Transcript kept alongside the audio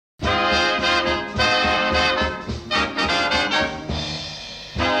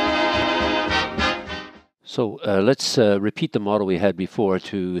So let's repeat the model we had before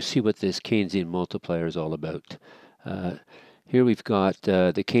to see what this Keynesian multiplier is all about. Uh, Here we've got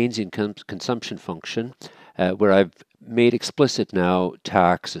the Keynesian consumption function, where I've made explicit now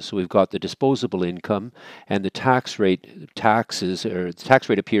taxes. So we've got the disposable income and the tax rate. Taxes, or the tax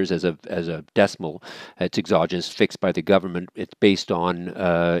rate appears as a decimal. It's exogenous, fixed by the government. It's based on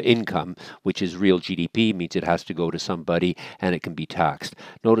income, which is real GDP, means it has to go to somebody and it can be taxed.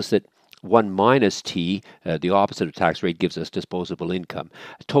 Notice that 1 minus t, the opposite of tax rate, gives us disposable income.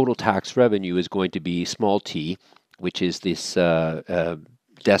 Total tax revenue is going to be small t, which is this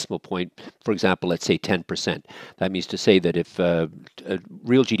decimal point. For example, let's say 10%. That means to say that if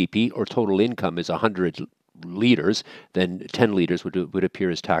real GDP or total income is 100 liters, then 10 liters would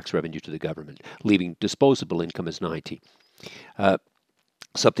appear as tax revenue to the government, leaving disposable income as 90.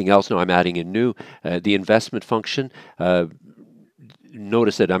 Something else now I'm adding in new, the investment function.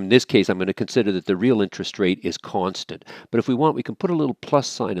 Notice that in this case, I'm going to consider that the real interest rate is constant. But if we want, we can put a little plus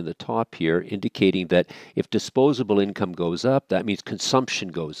sign in the top here, indicating that if disposable income goes up, that means consumption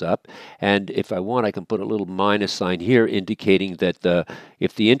goes up. And if I want, I can put a little minus sign here, indicating that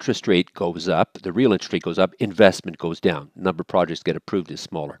if the interest rate goes up, the real interest rate goes up, investment goes down. The number of projects get approved is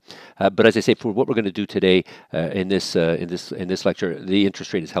smaller. But as I say, for what we're going to do today in this lecture, the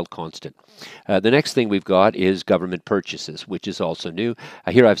interest rate is held constant. The next thing we've got is government purchases, which is also new.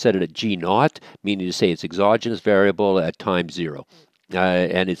 Here I've set it at G naught, meaning to say it's exogenous variable at time 0.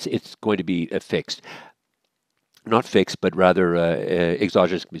 And it's going to be fixed. Not fixed, but rather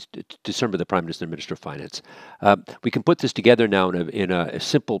exogenous, determined by the Prime Minister and Minister of Finance. We can put this together now in a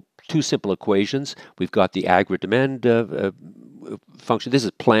two simple equations. We've got the aggregate demand function. This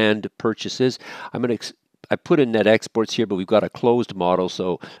is planned purchases. I put in net exports here, but we've got a closed model,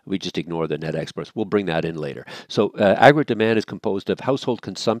 so we just ignore the net exports. We'll bring that in later. So aggregate demand is composed of household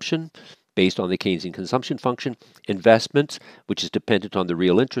consumption, based on the Keynesian consumption function, investments, which is dependent on the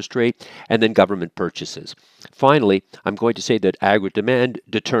real interest rate, and then government purchases. Finally, I'm going to say that aggregate demand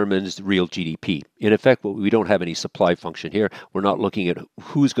determines real GDP. In effect, we don't have any supply function here. We're not looking at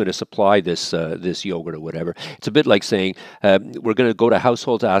who's going to supply this yogurt or whatever. It's a bit like saying we're going to go to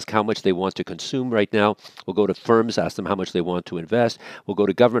households, ask how much they want to consume right now. We'll go to firms, ask them how much they want to invest. We'll go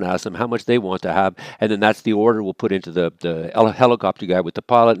to government, ask them how much they want to have, and then that's the order we'll put into the helicopter guy with the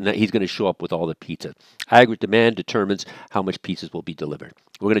pilot, and he's going to show up with all the pizza. Aggregate demand determines how much pizzas will be delivered.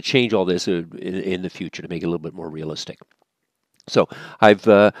 We're going to change all this in the future to make it a little bit more realistic. So I've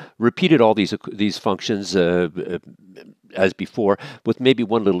repeated all these functions as before, with maybe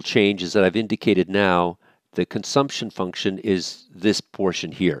one little change is that I've indicated now the consumption function is this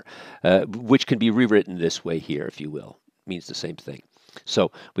portion here, which can be rewritten this way here, if you will. It means the same thing.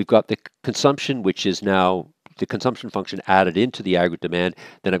 So we've got the consumption, which is now the consumption function added into the aggregate demand.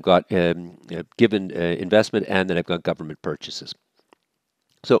 Then I've got given investment, and then I've got government purchases.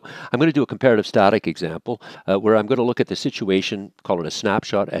 So I'm going to do a comparative static example where I'm going to look at the situation, call it a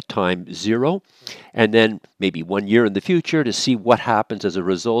snapshot at time 0, and then maybe 1 year in the future to see what happens as a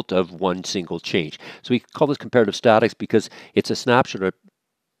result of one single change. So we call this comparative statics because it's a snapshot of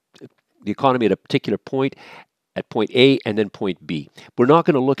the economy at a particular point, at point A and then point B. We're not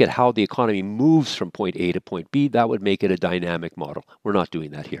going to look at how the economy moves from point A to point B. That would make it a dynamic model. We're not doing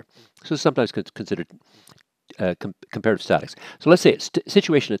that here. So it's sometimes considered comparative statics. So let's say it's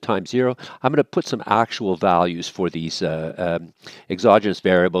situation at time 0. I'm going to put some actual values for these exogenous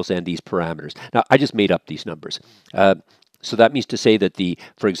variables and these parameters. Now, I just made up these numbers. So that means to say that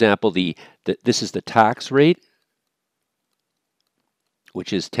for example, this is the tax rate,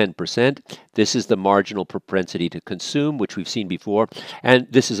 which is 10%. This is the marginal propensity to consume, which we've seen before. And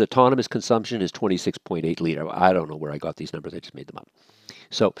this is autonomous consumption is 26.8 liter. I don't know where I got these numbers. I just made them up.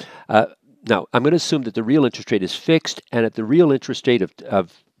 So now I'm going to assume that the real interest rate is fixed, and at the real interest rate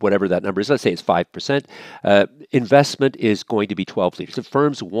of whatever that number is, let's say it's 5%, investment is going to be 12 liters. The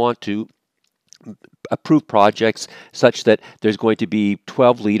firms want to approve projects such that there's going to be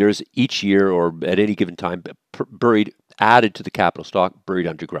 12 liters each year or at any given time added to the capital stock, buried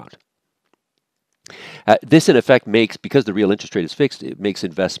underground. This in effect makes, because the real interest rate is fixed, it makes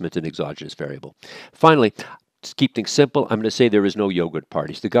investment an exogenous variable. Finally, to keep things simple, I'm going to say there is no yogurt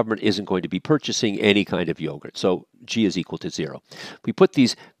parties. The government isn't going to be purchasing any kind of yogurt. So G is equal to 0. We put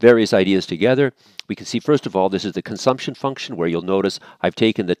these various ideas together. We can see, first of all, this is the consumption function, where you'll notice I've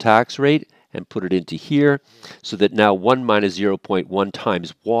taken the tax rate and put it into here, so that now 1 minus 0.1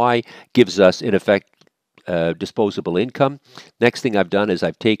 times y gives us, in effect, disposable income. Next thing I've done is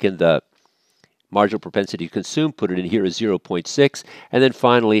I've taken the marginal propensity to consume, put it in here as 0.6, and then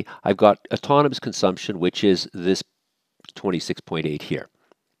finally I've got autonomous consumption, which is this 26.8 here.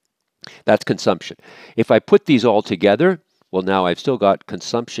 That's consumption. If I put these all together, well, now I've still got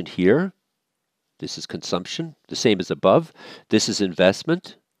consumption here. This is consumption, the same as above. This is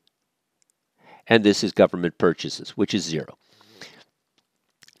investment. And this is government purchases, which is 0.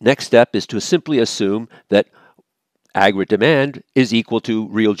 Next step is to simply assume that aggregate demand is equal to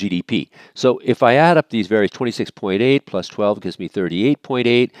real GDP. So if I add up these various 26.8 plus 12 gives me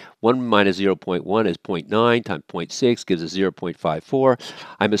 38.8, 1 minus 0.1 is 0.9 times 0.6 gives us 0.54.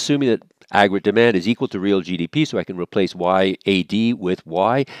 I'm assuming that aggregate demand is equal to real GDP, so I can replace YAD with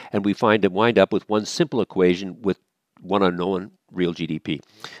Y, and we wind up with one simple equation with one unknown, real GDP.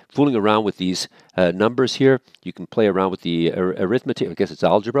 Fooling around with these numbers here, you can play around with the arithmetic, I guess it's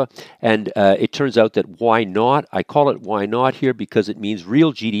algebra, and it turns out that Y naught, I call it Y naught here because it means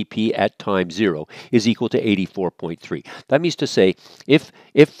real GDP at time 0 is equal to 84.3. That means to say, if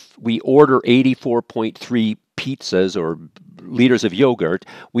we order 84.3 pizzas or liters of yogurt,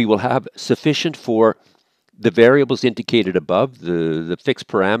 we will have sufficient for the variables indicated above, the fixed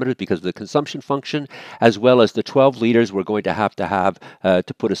parameters because of the consumption function, as well as the 12 liters we're going to have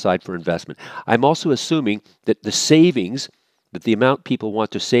to put aside for investment. I'm also assuming that the savings, that the amount people want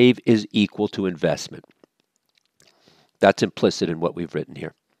to save is equal to investment. That's implicit in what we've written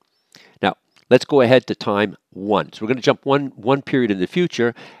here. Now, let's go ahead to time 1. So we're going to jump one period in the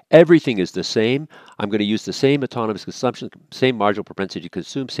future. Everything is the same. I'm going to use the same autonomous consumption, same marginal propensity to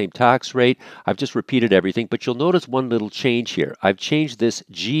consume, same tax rate. I've just repeated everything, but you'll notice one little change here. I've changed this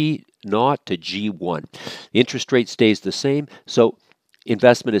G naught to G1. The interest rate stays the same, so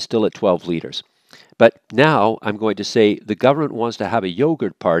investment is still at 12 liters. But now I'm going to say the government wants to have a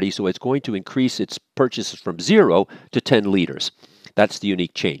yogurt party, so it's going to increase its purchases from 0 to 10 liters. That's the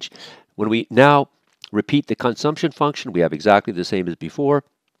unique change. When we now repeat the consumption function, we have exactly the same as before.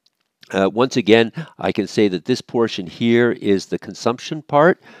 Once again, I can say that this portion here is the consumption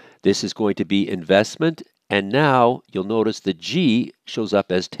part. This is going to be investment. And now you'll notice the G shows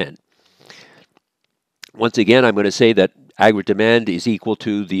up as 10. Once again, I'm going to say that aggregate demand is equal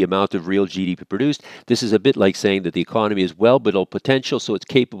to the amount of real GDP produced. This is a bit like saying that the economy is well below potential, so it's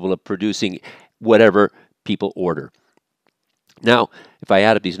capable of producing whatever people order. Now, if I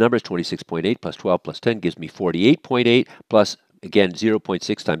add up these numbers, 26.8 plus 12 plus 10 gives me 48.8 plus, again,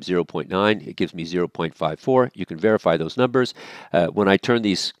 0.6 times 0.9, it gives me 0.54. You can verify those numbers. When I turn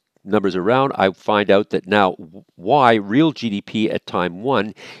these numbers around, I find out that now Y, real GDP at time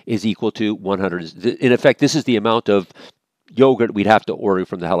 1, is equal to 100. In effect, this is the amount of yogurt we'd have to order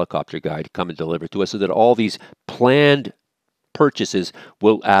from the helicopter guy to come and deliver to us so that all these planned purchases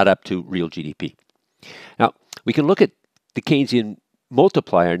will add up to real GDP. Now, we can look at the Keynesian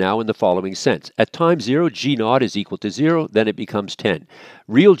multiplier now in the following sense. At time 0, G naught is equal to 0, then it becomes 10.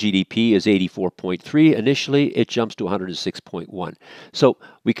 Real GDP is 84.3. Initially, it jumps to 106.1. So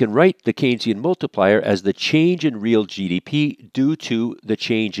we can write the Keynesian multiplier as the change in real GDP due to the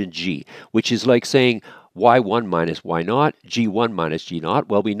change in G, which is like saying Y1 minus Y naught, G1 minus G naught.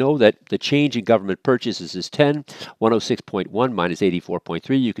 Well, we know that the change in government purchases is 10. 106.1 minus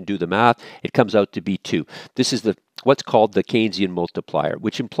 84.3. You can do the math. It comes out to be 2. This is what's called the Keynesian multiplier,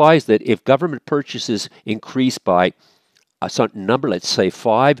 which implies that if government purchases increase by a certain number, let's say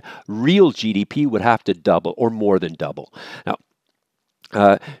 5, real GDP would have to double or more than double.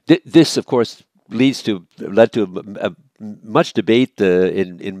 Now, this, of course, led to much debate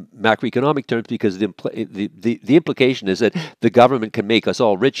in macroeconomic terms because the implication is that the government can make us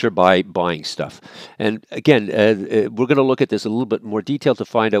all richer by buying stuff. And again, we're going to look at this a little bit more detail to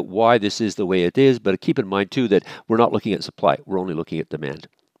find out why this is the way it is, but keep in mind too that we're not looking at supply, we're only looking at demand.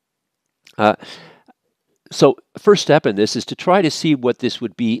 So first step in this is to try to see what this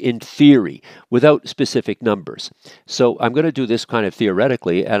would be in theory without specific numbers. So I'm going to do this kind of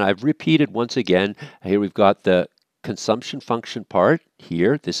theoretically, and I've repeated once again. Here we've got the consumption function part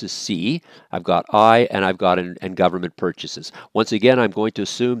here. This is C. I've got I, and I've got and government purchases. Once again, I'm going to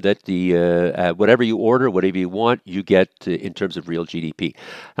assume that the whatever you order, whatever you want, you get in terms of real GDP.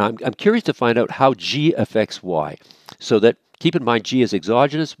 Now, I'm curious to find out how G affects Y, so that keep in mind G is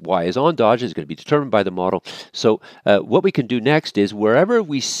exogenous, Y is endogenous, is going to be determined by the model. So what we can do next is wherever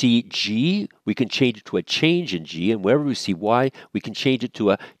we see G, we can change it to a change in G, and wherever we see Y, we can change it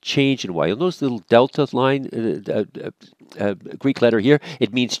to a change in Y. You'll notice the little delta line, Greek letter here,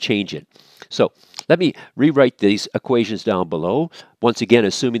 it means change in. So let me rewrite these equations down below, once again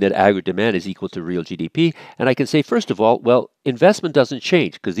assuming that aggregate demand is equal to real GDP, and I can say first of all, well, investment doesn't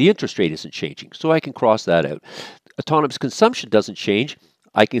change because the interest rate isn't changing, so I can cross that out. Autonomous consumption doesn't change.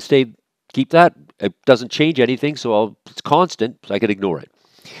 I can keep that. It doesn't change anything, so it's constant, so I can ignore it.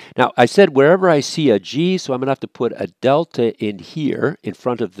 Now, I said wherever I see a G, so I'm going to have to put a delta in here in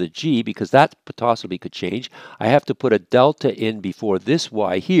front of the G because that possibly could change. I have to put a delta in before this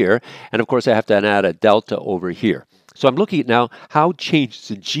Y here, and of course I have to add a delta over here. So I'm looking at now how changes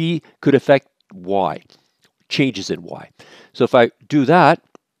in G could affect Y, changes in Y. So if I do that,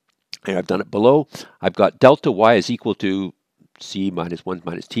 and I've done it below, I've got delta Y is equal to C minus 1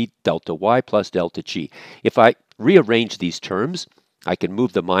 minus T, delta Y plus delta G. If I rearrange these terms, I can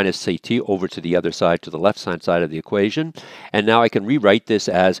move the minus CT over to the other side, to the left-hand side of the equation. And now I can rewrite this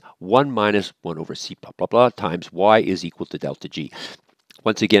as 1 minus 1 over C blah, blah, blah, times Y is equal to delta G.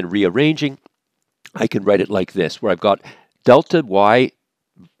 Once again, rearranging, I can write it like this, where I've got delta Y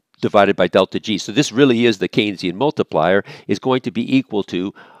divided by delta G. So this really is the Keynesian multiplier, is going to be equal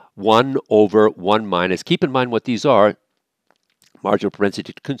to 1 over 1 minus, keep in mind what these are, marginal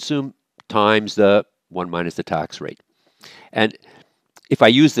propensity to consume times the 1 minus the tax rate. And if I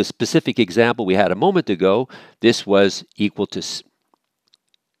use the specific example we had a moment ago, this was equal to,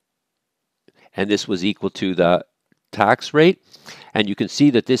 and this was equal to the tax rate. And you can see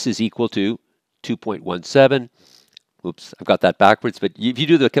that this is equal to 2.17. Oops, I've got that backwards, but if you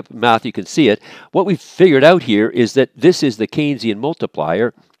do the math, you can see it. What we've figured out here is that this is the Keynesian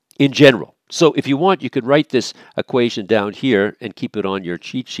multiplier in general. So if you want, you could write this equation down here and keep it on your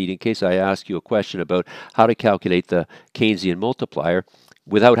cheat sheet in case I ask you a question about how to calculate the Keynesian multiplier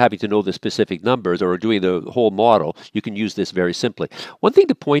without having to know the specific numbers or doing the whole model. You can use this very simply. One thing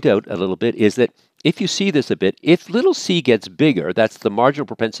to point out a little bit is that if you see this a bit, if little c gets bigger, that's the marginal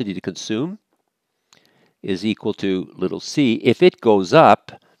propensity to consume, is equal to little c. If it goes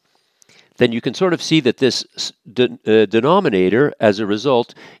up, then you can sort of see that this denominator, as a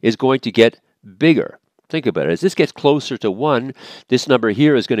result, is going to get bigger. Think about it. As this gets closer to 1, this number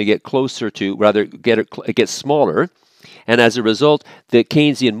here is going to get closer to, rather, it gets smaller. And as a result, the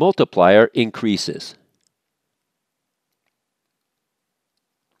Keynesian multiplier increases.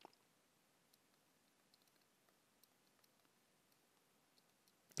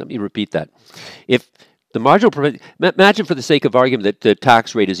 Let me repeat that. If the marginal, imagine for the sake of argument that the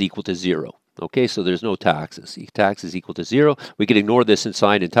tax rate is equal to 0. Okay, so there's no taxes. Tax is equal to 0. We can ignore this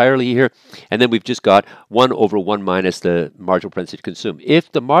sign entirely here. And then we've just got 1 over 1 minus the marginal propensity to consume.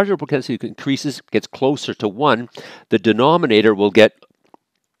 If the marginal propensity increases, gets closer to 1, the denominator will get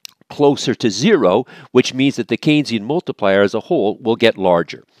closer to 0, which means that the Keynesian multiplier as a whole will get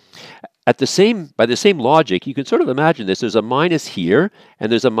larger. By the same logic, you can sort of imagine this. There's a minus here,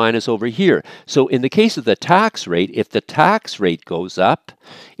 and there's a minus over here. So in the case of the tax rate, if the tax rate goes up,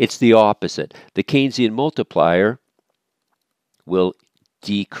 it's the opposite. The Keynesian multiplier will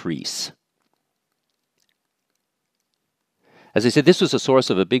decrease. As I said, this was a source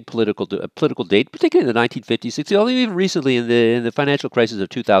of a big political debate, particularly in the 1950s, 60s, although even recently in the financial crisis of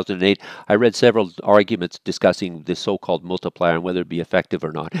 2008, I read several arguments discussing this so-called multiplier and whether it be effective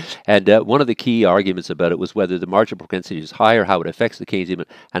or not. And one of the key arguments about it was whether the marginal propensity is higher, how it affects the Keynesian,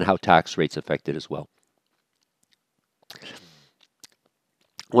 and how tax rates affect it as well.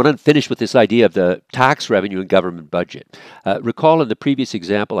 I want to finish with this idea of the tax revenue and government budget. Recall in the previous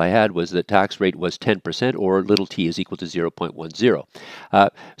example I had was that tax rate was 10% or little t is equal to 0.10.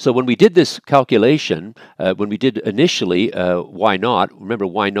 So when we did this calculation, when we did initially y naught, remember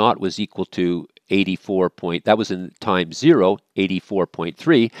y naught was equal to 84 point, that was in time 0,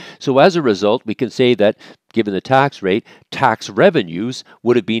 84.3. So as a result, we can say that given the tax rate, tax revenues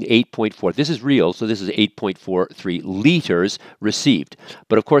would have been 8.4. This is real, so this is 8.43 liters received.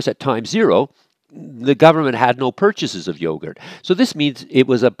 But of course, at time 0, the government had no purchases of yogurt. So this means it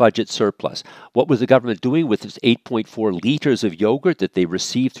was a budget surplus. What was the government doing with this 8.4 liters of yogurt that they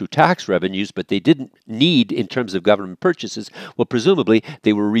received through tax revenues, but they didn't need in terms of government purchases? Well, presumably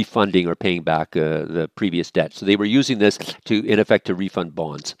they were refunding or paying back the previous debt. So they were using this to, in effect, to refund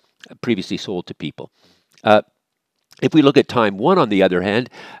bonds previously sold to people. If we look at time 1, on the other hand,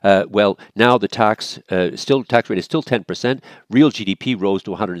 well, now the tax rate is still 10%. Real GDP rose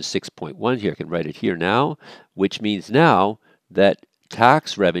to 106.1. Here, I can write it here now, which means now that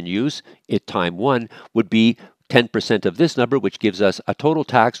tax revenues at time 1 would be 10% of this number, which gives us a total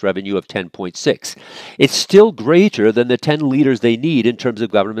tax revenue of 10.6. It's still greater than the 10 liters they need in terms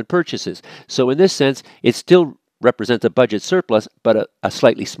of government purchases. So in this sense, it still represents a budget surplus, but a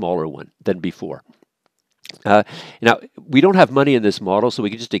slightly smaller one than before. Now, we don't have money in this model, so we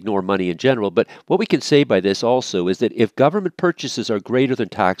can just ignore money in general. But what we can say by this also is that if government purchases are greater than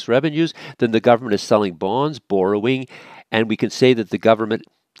tax revenues, then the government is selling bonds, borrowing, and we can say that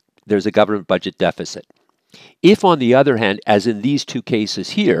there's a government budget deficit. If, on the other hand, as in these two cases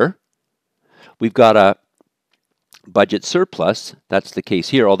here, we've got budget surplus. That's the case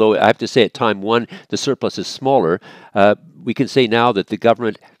here, although I have to say at time one, the surplus is smaller. We can say now that the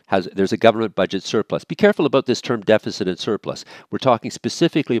government there's a government budget surplus. Be careful about this term deficit and surplus. We're talking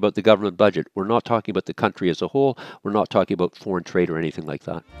specifically about the government budget. We're not talking about the country as a whole. We're not talking about foreign trade or anything like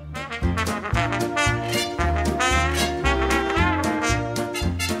that.